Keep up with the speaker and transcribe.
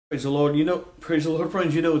Praise the Lord. Praise the Lord,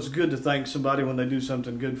 friends. It's good to thank somebody when they do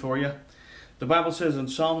something good for you. The Bible says in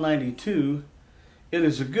Psalm 92, "It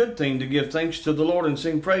is a good thing to give thanks to the Lord and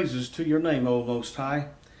sing praises to your name, O Most High,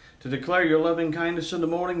 to declare your loving kindness in the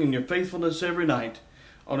morning and your faithfulness every night,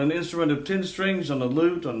 on an instrument of 10 strings, on the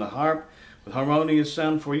lute, on the harp, with harmonious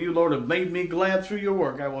sound. For you, Lord, have made me glad through your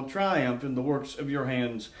work. I will triumph in the works of your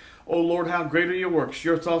hands. O Lord, how great are your works!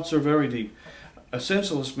 Your thoughts are very deep. A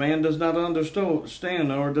senseless man does not understand,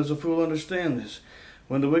 nor does a fool understand this.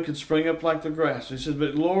 When the wicked spring up like the grass," he says,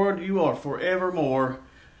 "but Lord, you are forevermore,"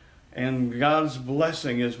 and God's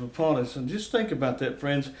blessing is upon us. And just think about that,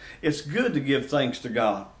 friends. It's good to give thanks to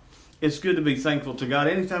God. It's good to be thankful to God.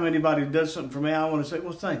 Anytime anybody does something for me, I want to say,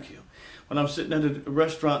 well, thank you. When I'm sitting at a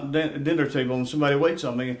restaurant dinner table and somebody waits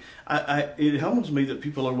on me, it humbles me that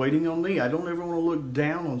people are waiting on me. I don't ever want to look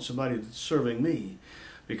down on somebody that's serving me,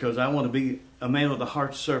 because I want to be a man with a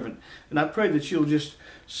heart servant. And I pray that you'll just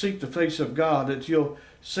seek the face of God, that you'll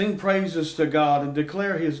sing praises to God and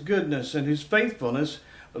declare His goodness and His faithfulness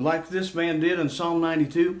like this man did in Psalm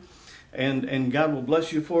 92. And God will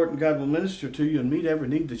bless you for it, and God will minister to you and meet every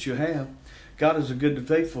need that you have. God is a good and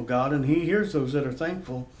faithful God, and He hears those that are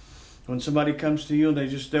thankful. When somebody comes to you and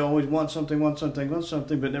they always want something,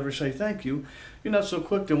 but never say thank you, you're not so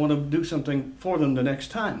quick to want to do something for them the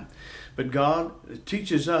next time. But God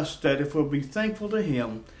teaches us that if we'll be thankful to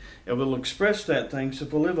Him, and we'll express that thanks,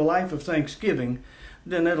 if we'll live a life of thanksgiving,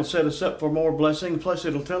 then that'll set us up for more blessing. Plus,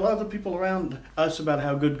 it'll tell other people around us about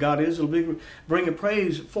how good God is. It'll bring a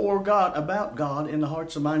praise for God, about God, in the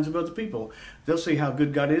hearts and minds of other people. They'll see how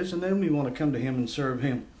good God is, and then we want to come to Him and serve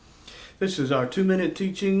Him. This is our 2-minute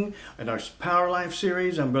teaching in our Power Life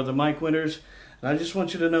series. I'm Brother Mike Winters. And I just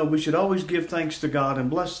want you to know we should always give thanks to God and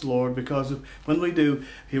bless the Lord, because when we do,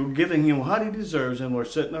 we're giving Him what He deserves, and we're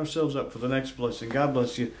setting ourselves up for the next blessing. God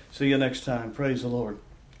bless you. See you next time. Praise the Lord.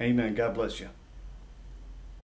 Amen. God bless you.